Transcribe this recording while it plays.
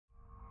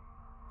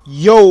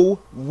Yo,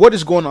 what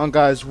is going on,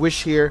 guys?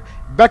 Wish here,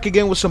 back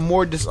again with some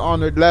more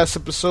Dishonored. Last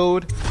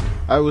episode,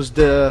 I was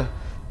the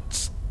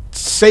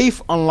safe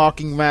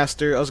unlocking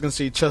master. I was gonna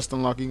say chest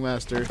unlocking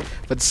master,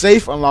 but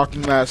safe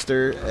unlocking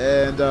master,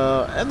 and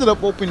ended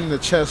up opening the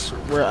chest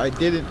where I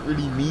didn't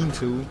really mean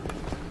to.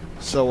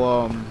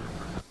 So,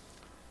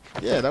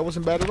 yeah, that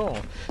wasn't bad at all.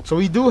 So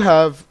we do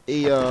have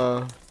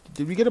a,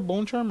 did we get a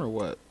bone charm or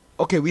what?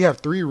 Okay, we have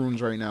 3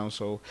 runes right now,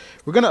 so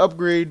we're gonna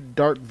upgrade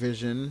dark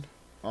vision,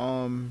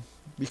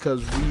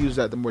 because we use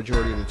that the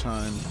majority of the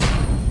time.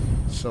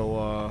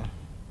 So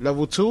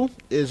level 2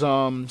 is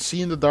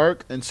see in the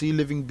dark and see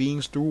living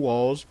beings through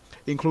walls,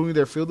 including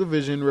their field of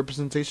vision.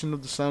 Representation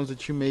of the sounds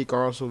that you make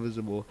are also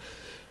visible.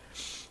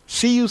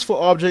 See useful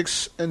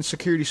objects and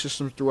security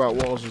systems throughout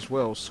walls as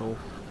well. So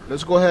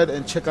let's go ahead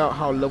and check out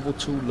how level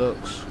 2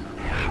 looks.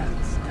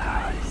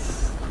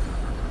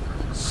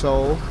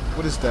 So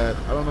what is that?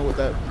 I don't know what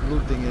that blue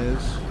thing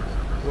is.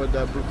 What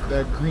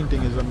that green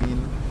thing is, I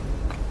mean.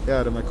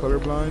 Yeah, am I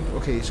colorblind?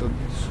 Okay, so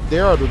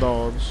there are the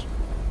dogs,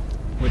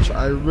 which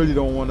I really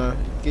don't want to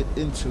get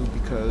into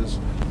because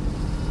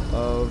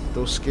of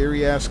those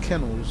scary ass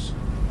kennels.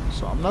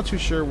 So I'm not too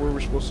sure where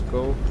we're supposed to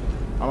go.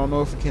 I don't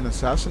know if we can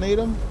assassinate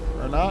them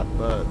or not,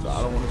 but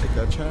I don't want to take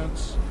that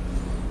chance.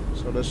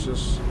 So let's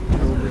just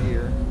go over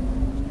here.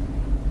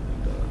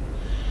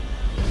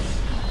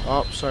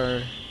 Oh,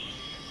 sorry.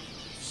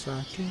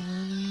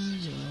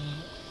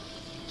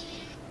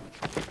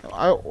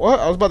 What?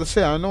 I was about to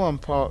say, I know I'm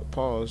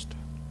paused.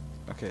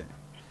 Okay.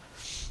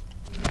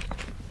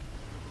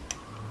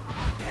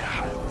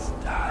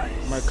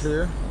 Am I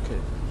clear? Okay.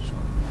 So,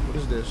 what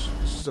is this?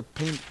 This is a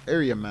paint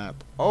area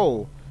map.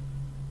 Oh.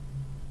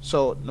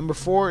 So, number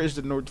 4 is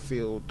the North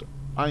Field.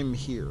 I'm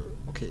here.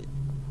 Okay.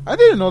 I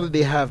didn't know that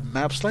they have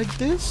maps like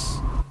this.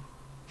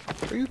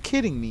 Are you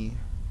kidding me?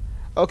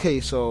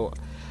 Okay, so,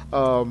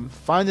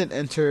 find and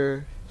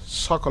enter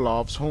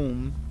Sokolov's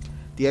home.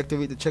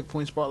 Deactivate the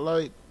checkpoint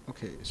spotlight.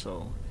 Okay,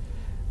 so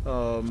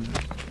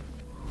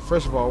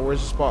first of all, where's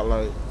the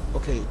spotlight?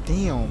 Okay,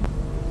 damn.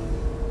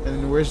 And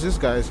then where's this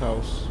guy's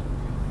house?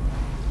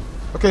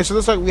 Okay, so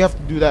looks like we have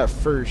to do that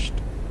first,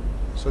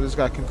 so this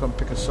guy can come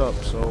pick us up.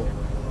 So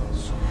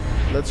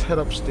let's head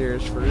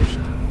upstairs first.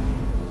 Yeah,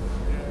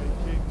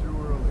 he came through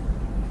early.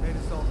 Made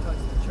us all touch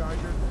the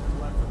charger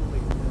and left for the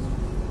lead.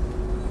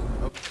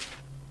 Okay.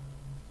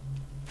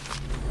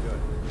 Good.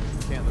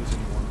 Can't lose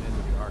any more men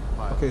with the arc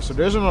pilot. Okay, so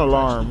there's an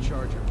alarm.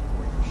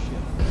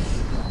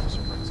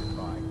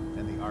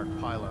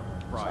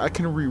 I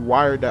can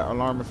rewire that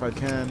alarm if I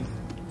can. Give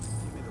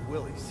me the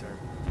willies, sir.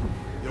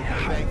 You'll be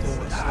thankful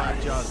when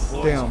Slackjaw's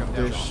boys Damn, come down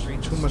there's the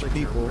street too to much slick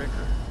your people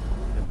wricker.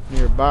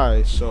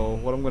 nearby. So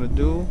what I'm gonna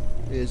do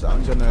is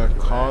I'm gonna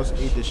cause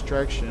a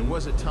distraction. There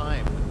was a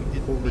time when we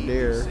didn't over need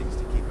there. these things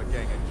to keep a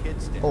gang of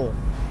kids down. Oh,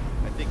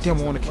 I think damn, I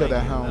since wanna the kill that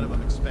plague, hound. None of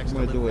them expects I'm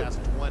to gonna live do it. past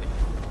 20.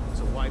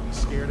 So why be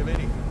scared of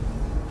anything?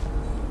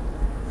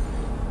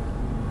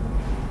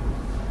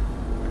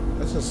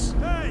 that's just.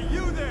 Hey,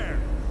 you there!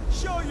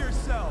 Show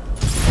yourself!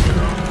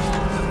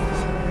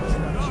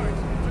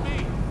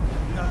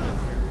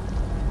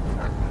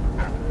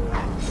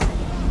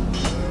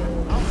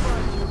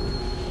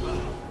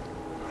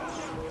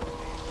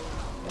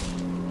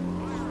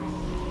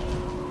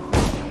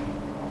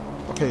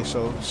 Okay,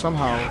 so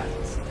somehow.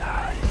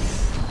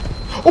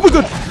 Oh my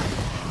god!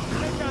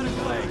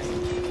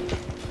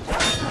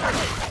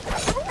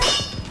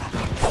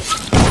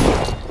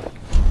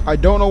 I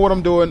don't know what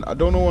I'm doing. I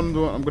don't know what I'm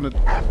doing. I'm gonna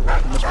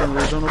spin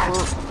Arizona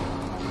for it.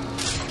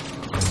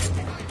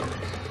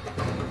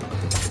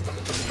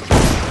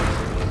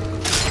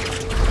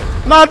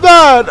 Not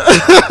bad!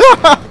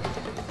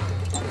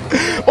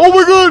 Oh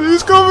my god,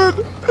 he's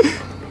coming!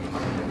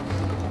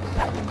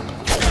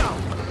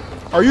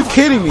 Are you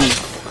kidding me?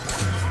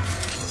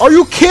 Are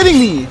you kidding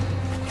me?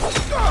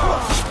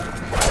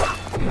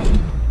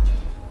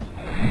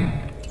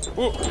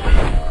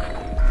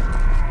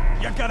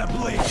 You gotta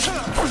bleed!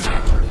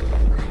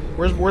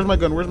 Where's my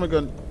gun? Where's my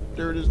gun?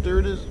 There it is, there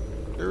it is,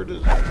 there it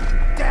is.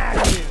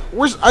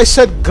 Where's, I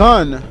said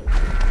gun.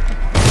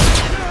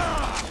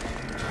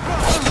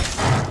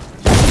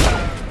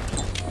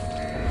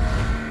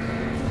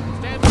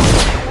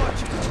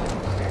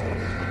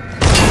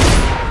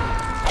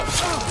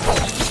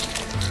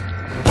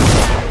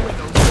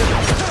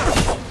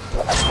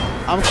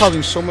 I'm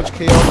causing so much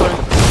chaos right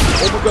now.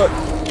 Oh my god.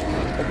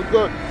 Oh my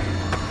god.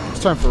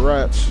 It's time for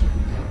rats.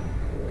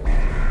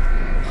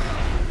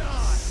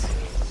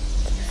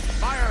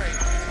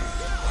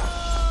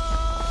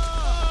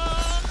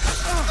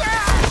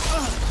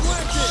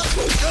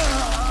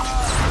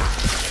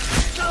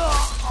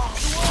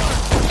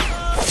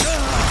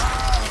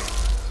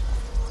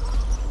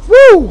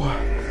 Woo!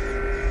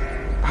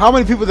 How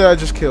many people did I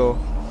just kill?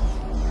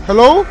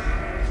 Hello?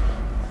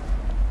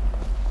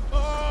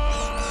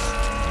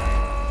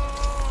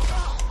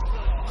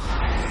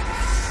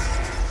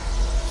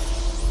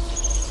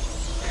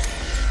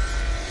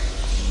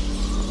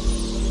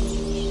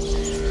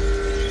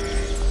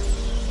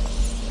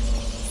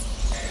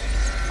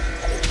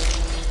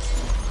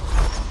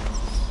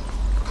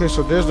 Okay,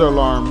 so there's the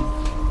alarm.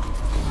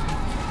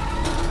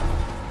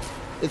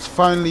 It's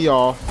finally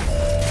off.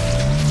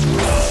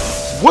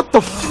 What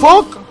the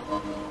fuck?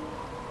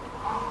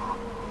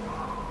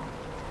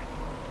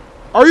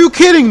 Are you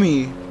kidding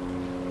me?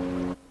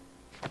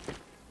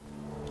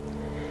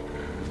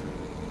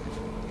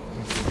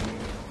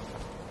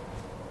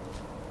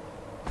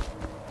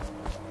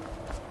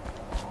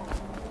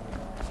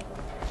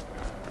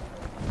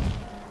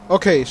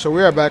 Okay, so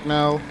we are back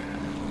now.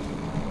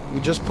 We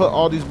just put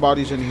all these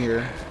bodies in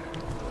here.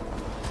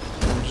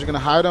 I'm just gonna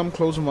hide them,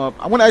 close them up.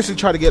 I'm gonna actually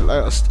try to get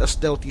a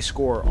stealthy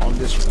score on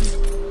this one.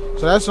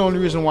 So that's the only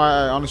reason why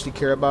I honestly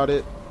care about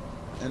it.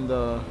 And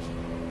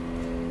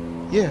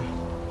yeah.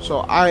 So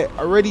I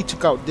already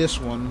took out this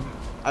one.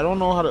 I don't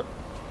know how to.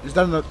 Is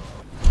that enough?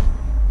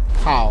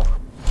 How?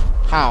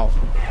 How?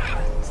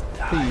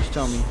 Please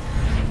tell me.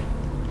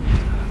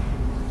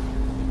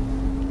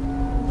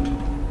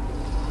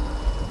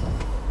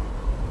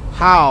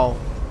 How?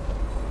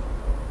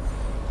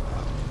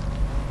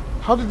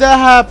 How did that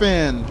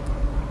happen?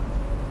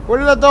 Where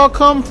did that dog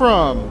come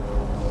from?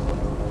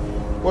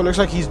 Well, it looks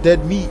like he's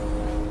dead meat.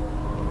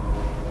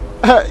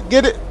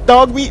 Get it?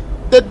 Dog meat?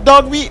 Dead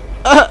dog meat?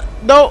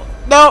 No,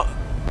 no.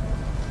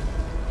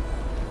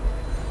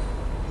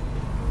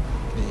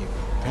 Okay,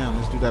 bam,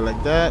 let's do that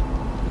like that.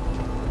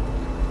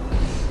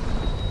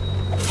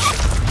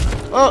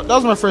 Oh, that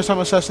was my first time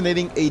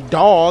assassinating a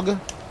dog.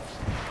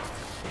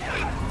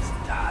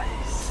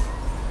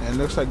 And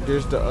looks like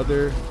there's the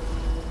other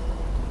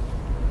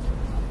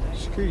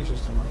security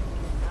system.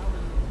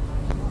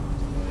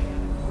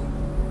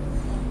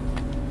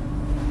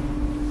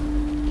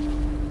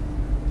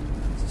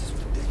 It's just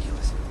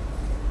ridiculous.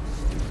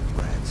 Stupid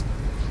brats.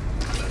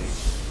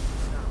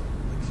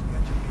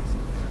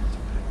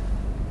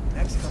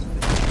 Next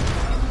company.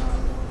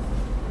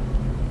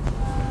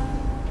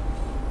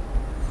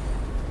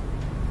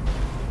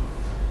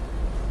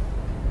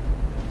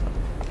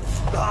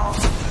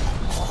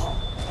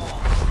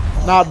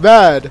 Not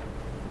bad.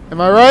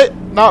 Am I right?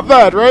 Not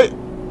bad, right?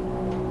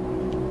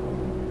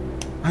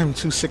 I'm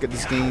too sick of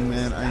this game,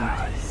 man.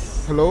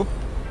 Hello?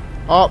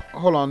 Oh,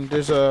 hold on.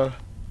 There's a...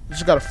 I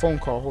just got a phone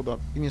call. Hold up.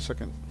 Give me a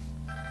second.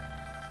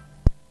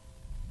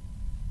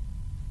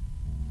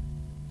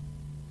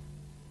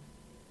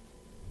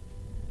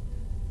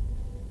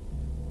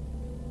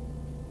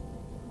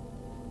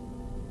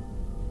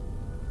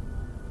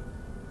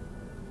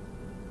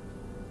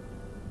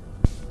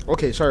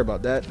 Okay, sorry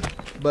about that.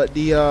 But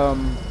the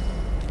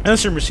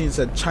answering machine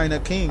said China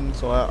King,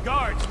 so I...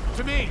 Guards,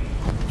 to me!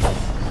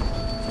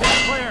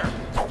 Clear!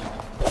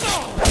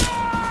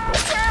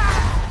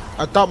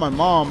 I thought my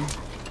mom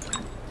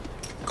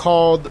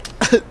called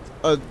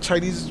a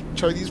Chinese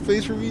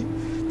place for me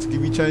to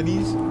give me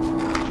Chinese.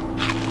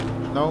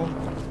 No,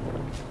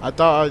 I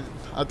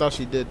thought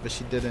she did, but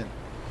she didn't.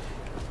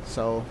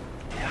 So,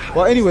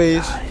 well,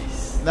 anyways,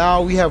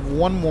 now we have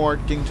one more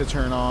thing to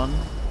turn on,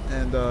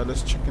 and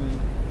let's check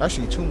in.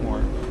 Actually, two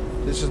more.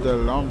 This is the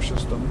alarm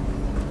system,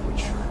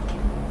 which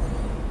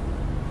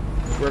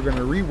we're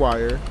gonna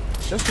rewire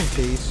just in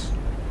case.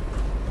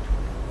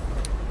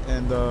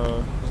 And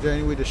is there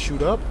any way to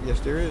shoot up? Yes,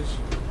 there is.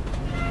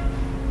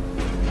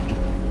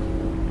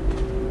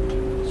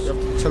 You have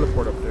to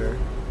teleport up there.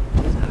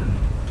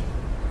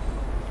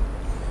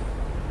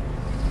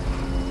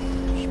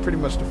 It's pretty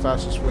much the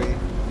fastest way.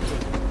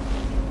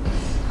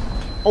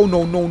 Oh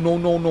no, no, no,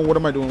 no, no. What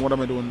am I doing? What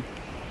am I doing?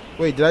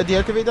 Wait, did I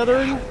deactivate that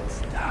already?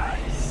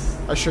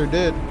 I sure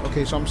did.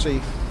 Okay, so I'm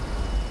safe.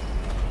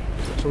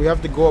 So we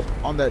have to go up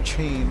on that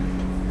chain.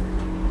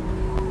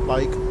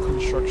 Like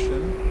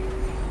construction.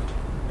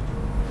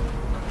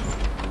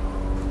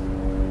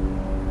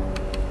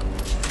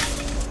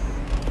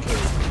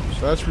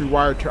 So that's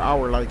rewired to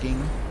our liking.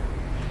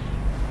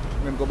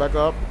 I'm gonna go back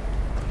up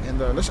and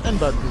let's end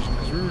bad prison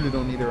because we really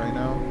don't need it right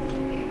now.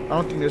 I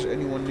don't think there's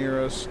anyone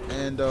near us,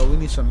 and we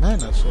need some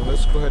mana. So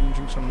let's go ahead and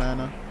drink some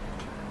mana.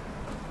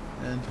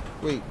 And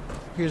wait,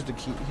 here's the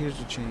key. Here's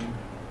the chain.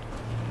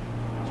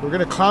 So we're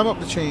gonna climb up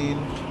the chain.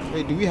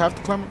 Wait, do we have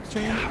to climb up the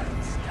chain?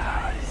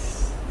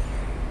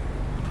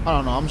 I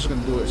don't know. I'm just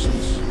gonna do it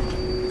since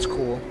it's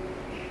cool.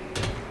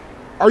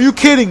 Are you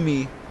kidding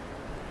me?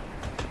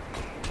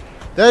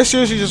 Did I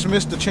seriously just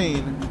missed the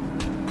chain?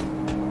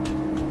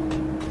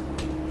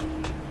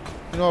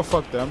 You know what?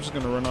 Fuck that. I'm just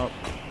gonna run up.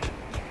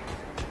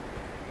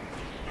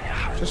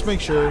 Just make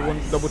sure.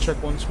 Double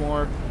check once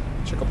more.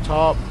 Check up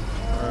top.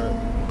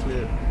 Alright,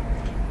 clear.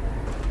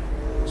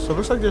 So it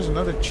looks like there's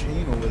another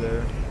chain over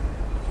there.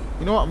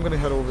 You know what? I'm gonna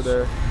head over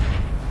there.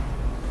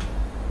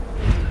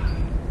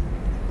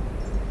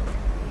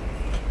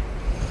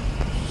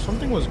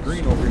 Something was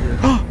green over here.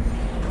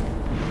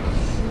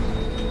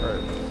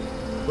 Alright.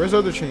 Where's the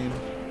other chain?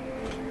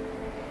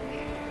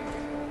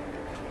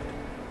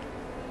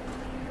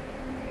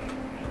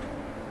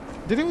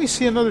 Didn't we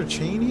see another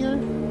chain here?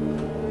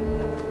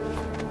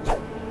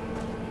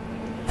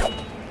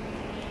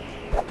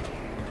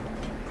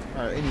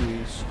 Alright,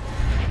 anyways.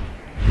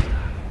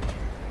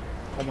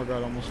 Oh my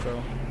god, I almost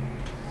fell.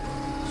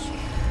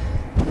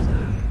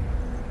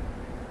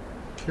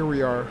 Here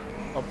we are,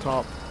 up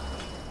top.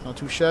 Not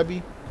too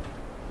shabby.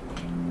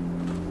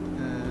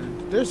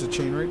 And there's a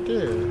chain right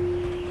there.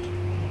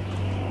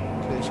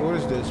 Okay, so what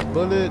is this?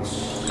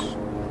 Bullets,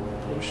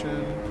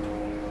 potion.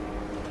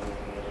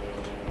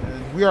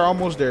 And we are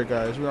almost there,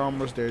 guys. We are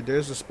almost there.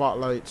 There's the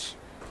spotlights.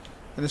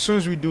 And as soon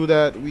as we do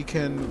that, we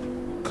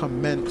can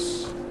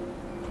commence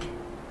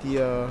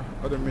the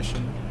other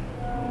mission.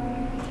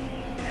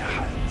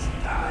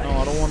 No,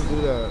 I don't want to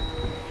do that.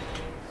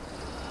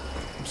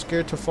 I'm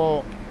scared to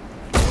fall.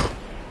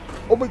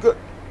 Oh my god.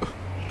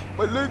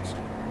 My legs.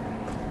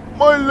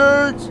 My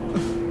legs.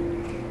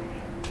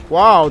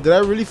 Wow, did I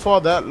really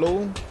fall that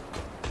low?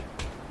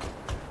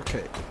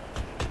 Okay.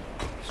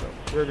 So,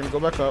 we're going to go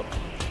back up.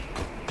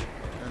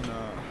 And,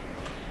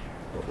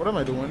 what am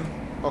I doing?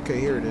 Okay,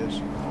 here it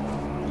is.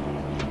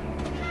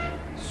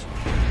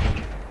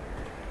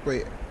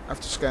 Wait, I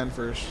have to scan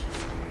first.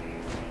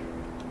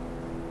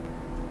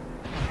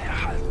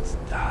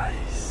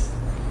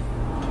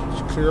 Is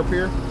it clear up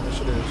here?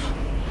 Yes, it is.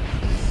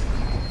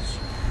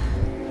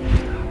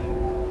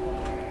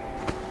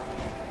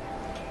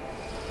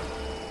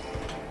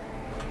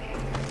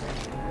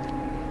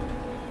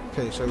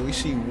 Okay, so we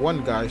see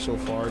one guy so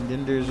far, and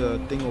then there's a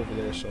thing over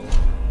there, so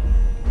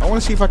I want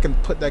to see if I can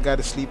put that guy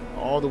to sleep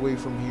all the way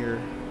from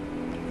here.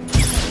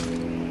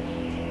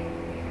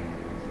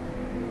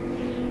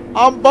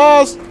 I'm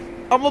boss!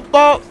 I'm a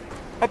boss!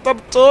 I thought I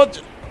told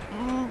you!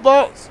 I'm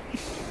boss!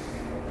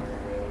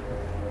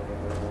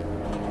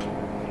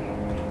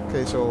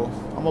 Okay, so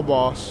I'm a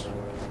boss.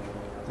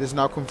 It is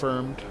now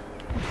confirmed.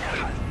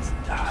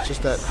 It's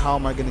just that, how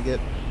am I gonna get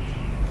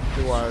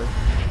the wire?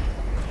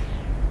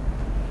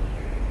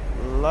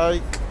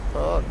 Like,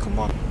 come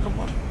on, come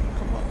on,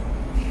 come on.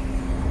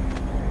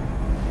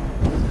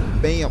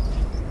 Bam.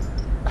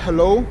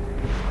 Hello?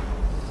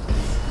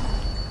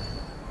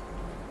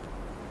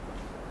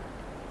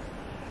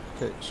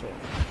 Okay, so.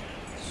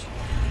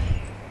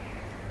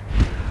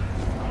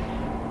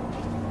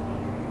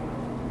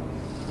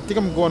 I think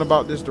I'm going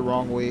about this the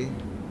wrong way.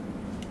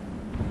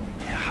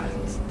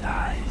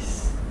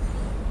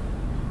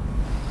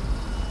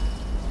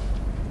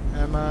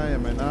 Am I?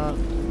 Am I not?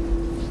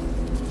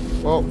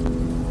 Well,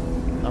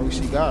 now we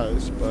see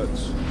guys, but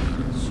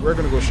we're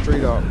gonna go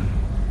straight up.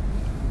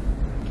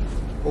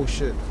 Oh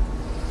shit.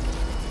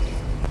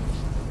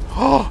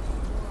 Oh!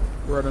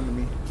 Right under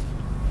me.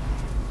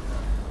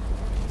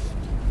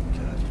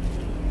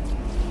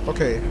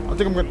 Okay, I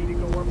think I'm gonna. Need to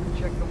go up and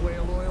check the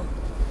whale oil?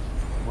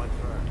 What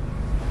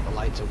for? The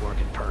lights are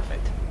working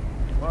perfect.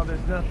 Well,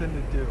 there's nothing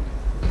to do.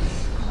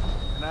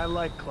 And I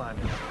like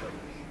climbing up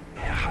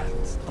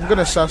those. I'm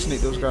gonna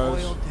assassinate those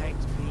guys. Oil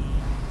tanks be.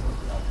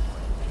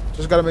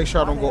 Just gotta make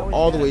sure I don't go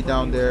all the way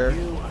down there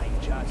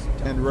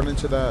and run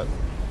into that.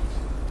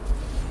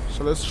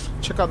 So let's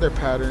check out their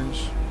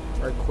patterns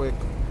right quick.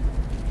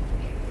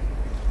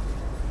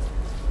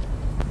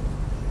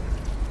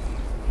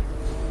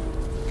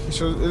 Okay,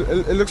 so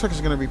it looks like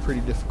it's gonna be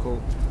pretty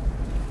difficult.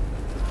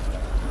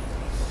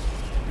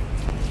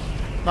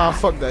 Nah,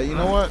 fuck that. You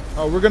know what?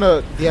 We're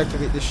gonna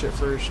deactivate this shit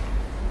first.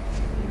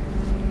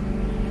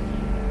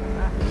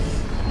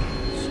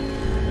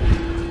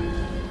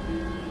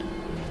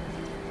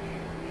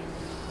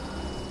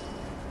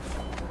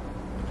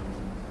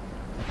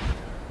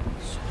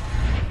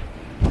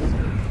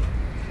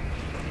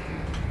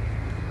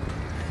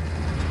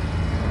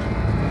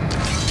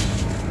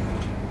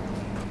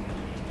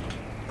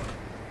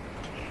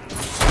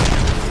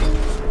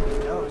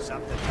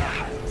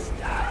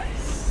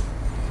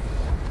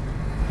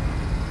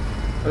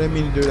 I didn't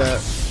mean to do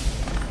that.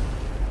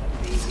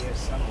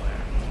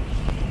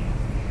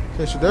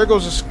 Okay, so there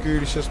goes the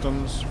security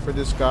systems for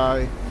this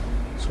guy.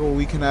 So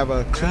we can have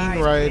a clean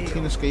ride,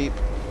 clean escape.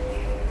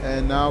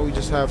 And now we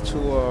just have to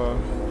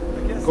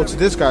go to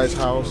this guy's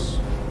house.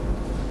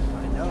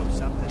 I know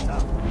something's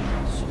up.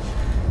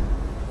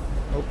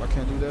 Nope, I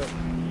can't do that.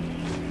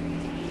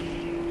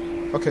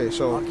 Okay,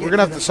 so we're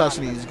gonna have to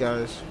assassinate these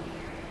guys.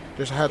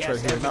 There's a hatch right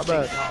here, not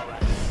bad.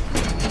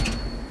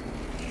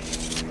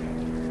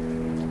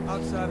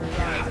 Outsider's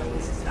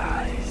eyes.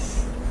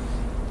 Nice.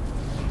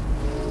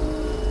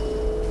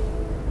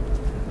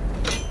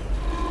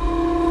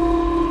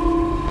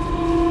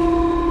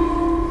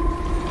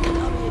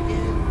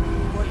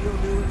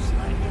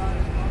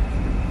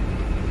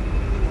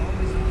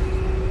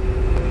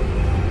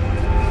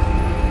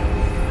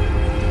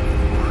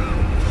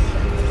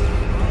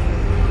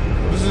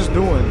 What is this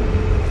doing?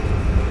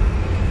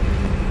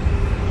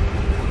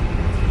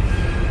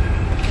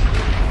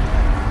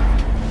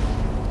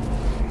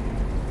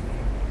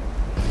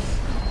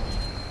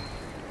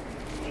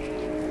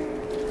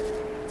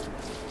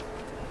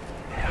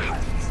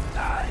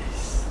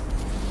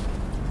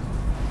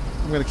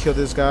 I'm gonna kill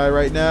this guy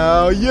right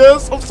now.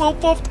 Yes, I'm so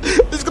pumped.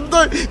 He's gonna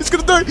die. He's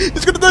gonna die.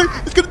 He's gonna die.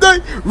 He's gonna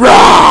die.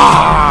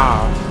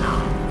 Rah!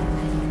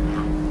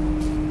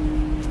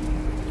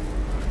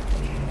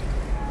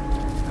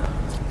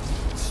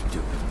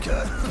 Stupid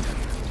god.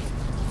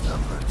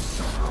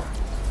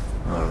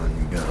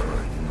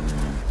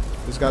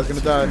 This guy's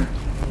gonna die.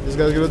 This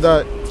guy's gonna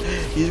die.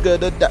 He's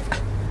gonna die.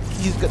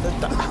 He's gonna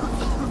die.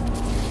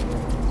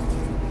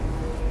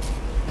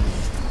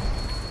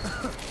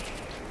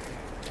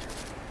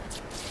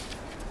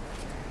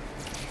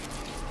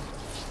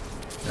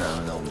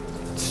 No,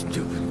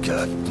 stupid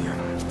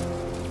goddamn.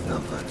 No,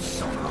 but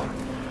somehow.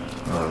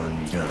 Oh,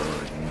 no.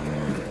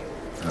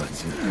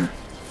 That's it.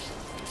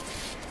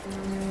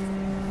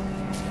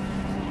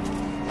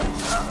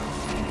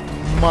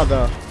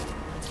 Mother.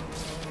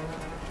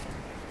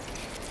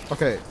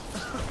 Okay.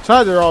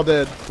 So they're all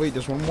dead. Wait,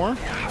 there's one more?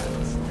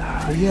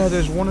 Oh yeah,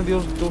 there's one of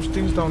those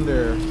things down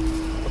there.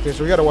 Okay,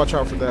 so we gotta watch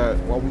out for that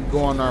while we go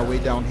on our way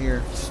down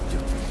here.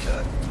 Stupid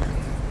goddamn.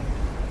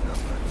 No,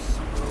 but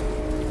somehow.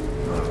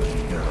 Oh,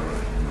 no.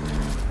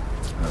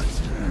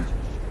 That's it.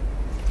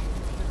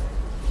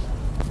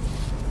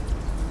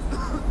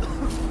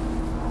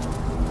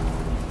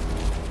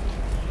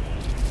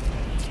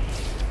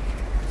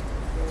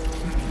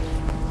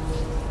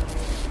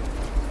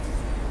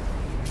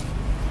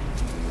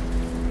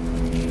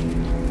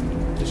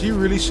 Is he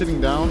really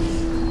sitting down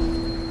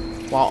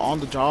while on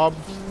the job?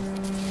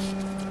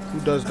 Who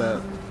does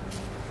that?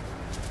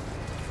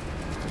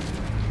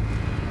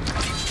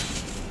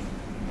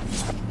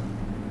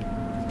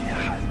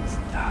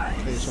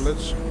 Okay, so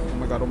let's. Oh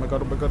my god! Oh my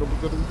god! Oh my god! Oh my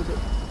god! Oh my god!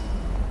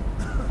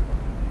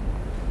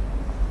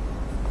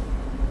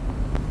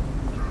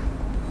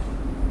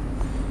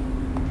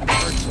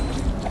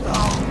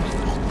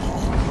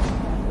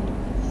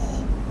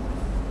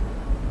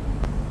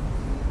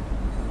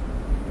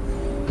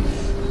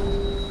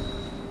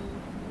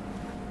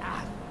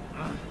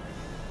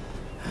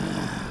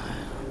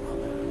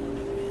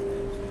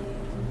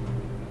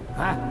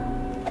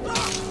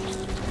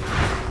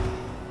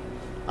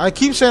 I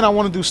keep saying I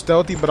want to do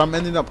stealthy, but I'm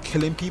ending up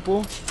killing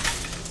people.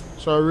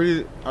 So I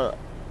really,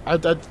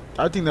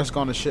 I think that's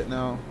gone to shit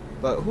now.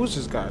 But who's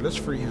this guy? Let's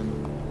free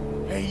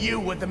him. Hey, you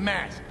with the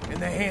mask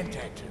and the hand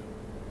tattoo.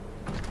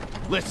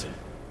 Listen,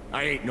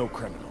 I ain't no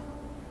criminal.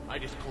 I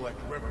just collect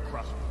river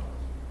crossings.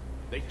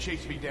 They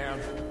chased me down,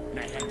 and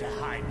I had to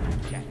hide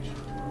and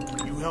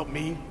catch. You help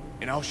me,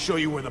 and I'll show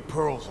you where the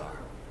pearls are.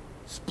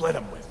 Split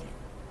them with you.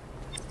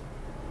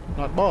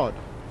 Not bad.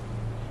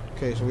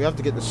 Okay, so we have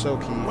to get the cell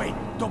key. Wait,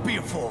 don't be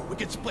a fool. We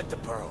can split the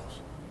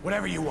pearls.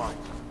 Whatever you want.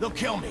 They'll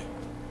kill me.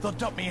 They'll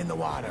dump me in the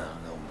water.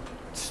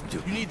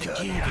 Stupid. You need the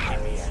key to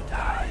get me out.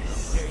 Yeah,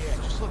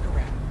 just look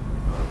around.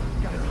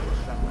 Gotta be here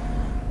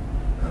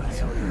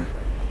somewhere.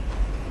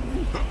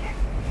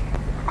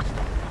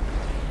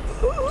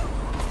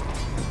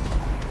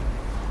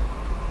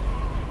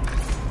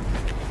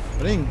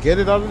 I didn't get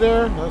it out of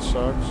there? That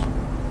sucks.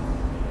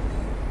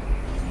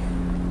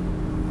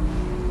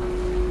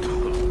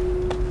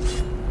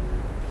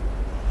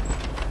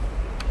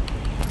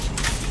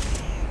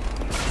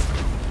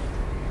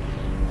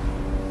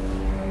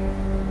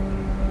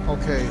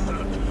 Okay.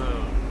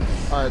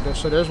 Alright,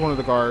 so there's one of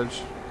the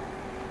guards.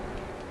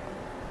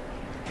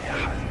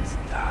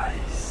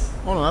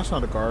 Oh no, that's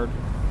not a guard.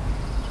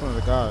 It's one of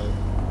the guys.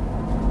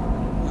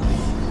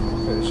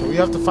 Okay, so we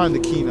have to find the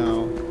key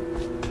now.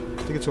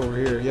 I think it's over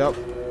here, yep.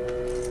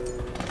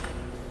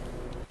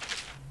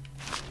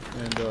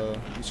 And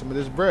eat some of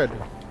this bread.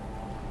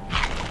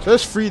 So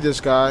let's free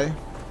this guy.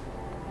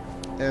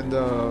 And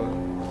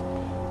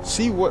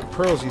see what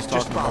pearls he's talking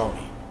Just follow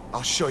about. me.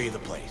 I'll show you the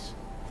place.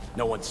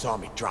 No one saw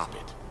me drop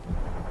it.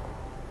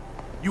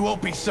 You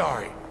won't be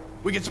sorry.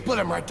 We can split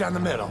them right down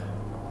the middle.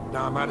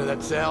 Now I'm out of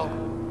that cell,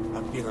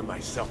 I'm feeling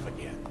myself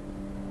again.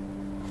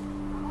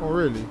 Oh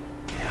really?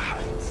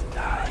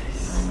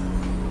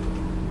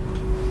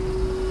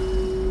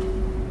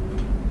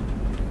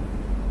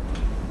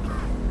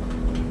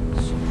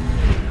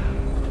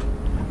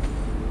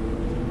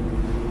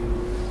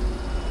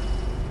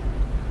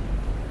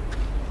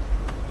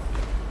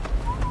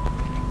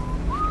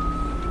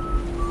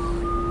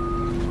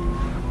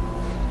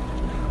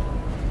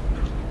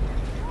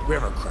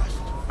 River crust.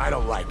 I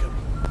don't like them.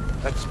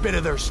 That spit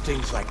of theirs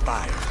stings like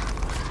fire.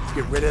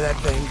 Get rid of that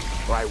thing,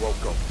 or I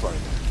won't go further.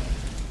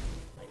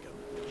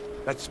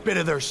 That spit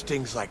of theirs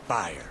stings like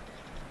fire.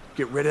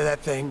 Get rid of that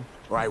thing,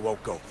 or I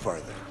won't go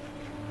further.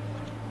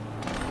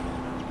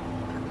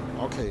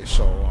 Okay,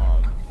 so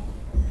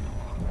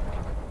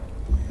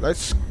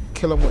let's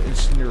kill him with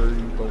incendiary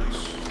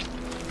bolts.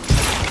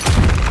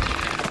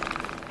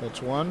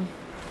 That's one.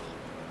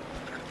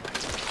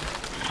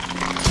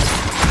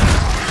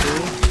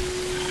 Two.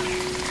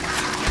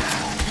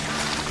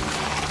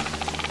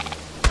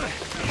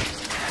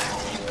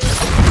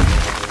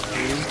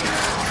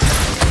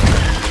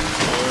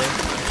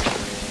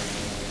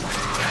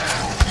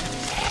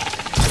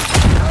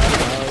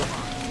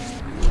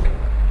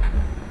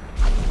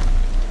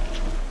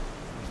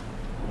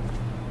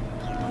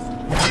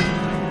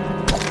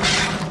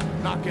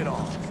 Knock it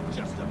off.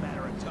 Just a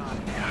matter of time.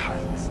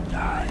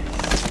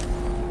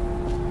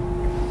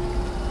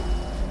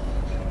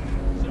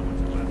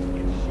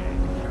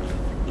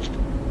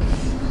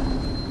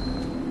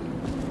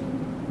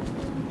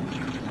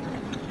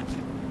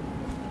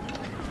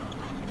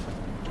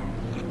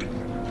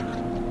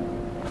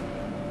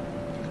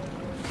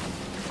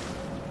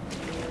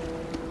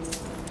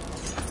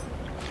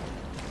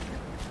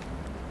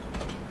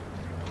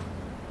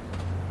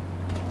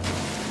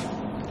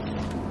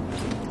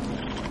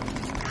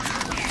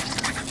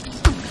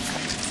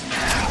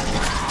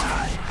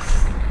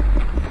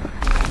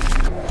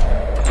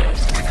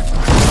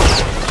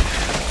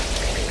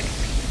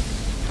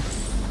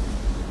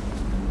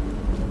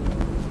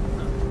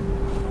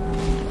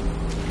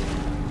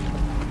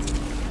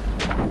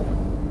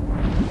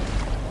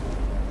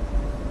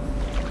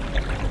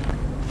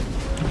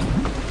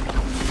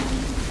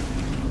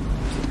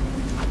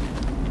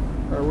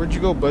 Alright, where'd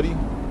you go, buddy?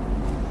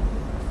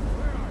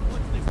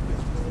 What's this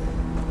bitch?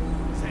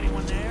 Is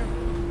anyone there?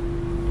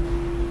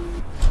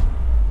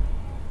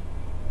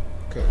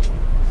 Okay.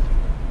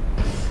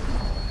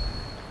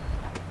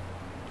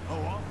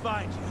 Oh, I'll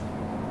find you.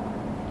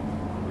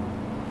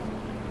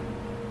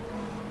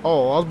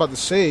 Oh, I was about to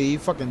say, he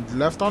fucking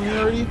left on me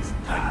already?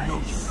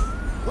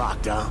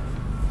 Locked, huh?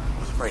 I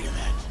was afraid of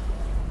that.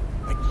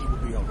 My key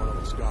will be on one of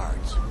those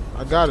guards.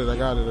 I got it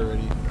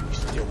already. We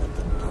still want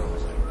the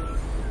pearls, I mean.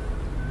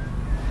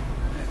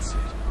 That's it.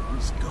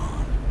 He's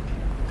gone.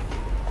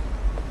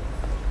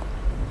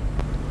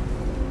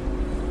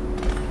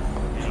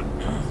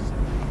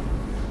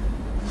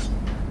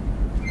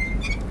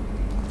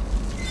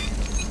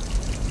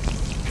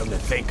 Come to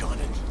think on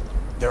it,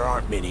 there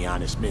aren't many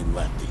honest men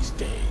left these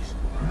days.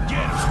 Get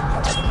him!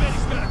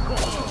 Everybody's got a call.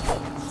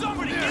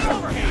 Somebody get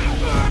over here!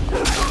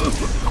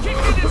 Kick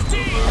in his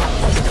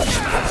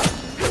teeth!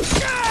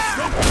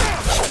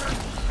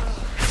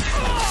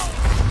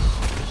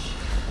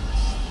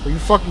 Are you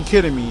fucking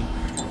kidding me?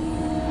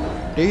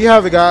 There you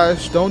have it,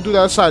 guys. Don't do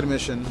that side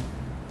mission.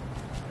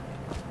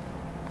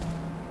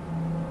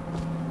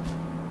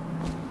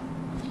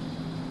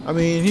 I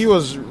mean, he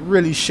was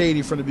really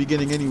shady from the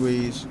beginning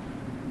anyways.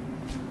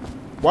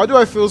 Why do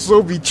I feel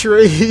so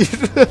betrayed?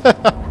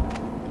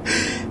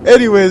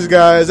 Anyways,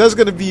 guys, that's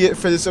going to be it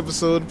for this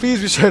episode.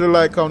 Please be sure to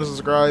like, comment, and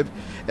subscribe.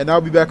 And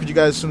I'll be back with you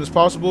guys as soon as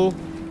possible.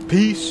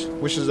 Peace.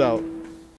 Wishes out.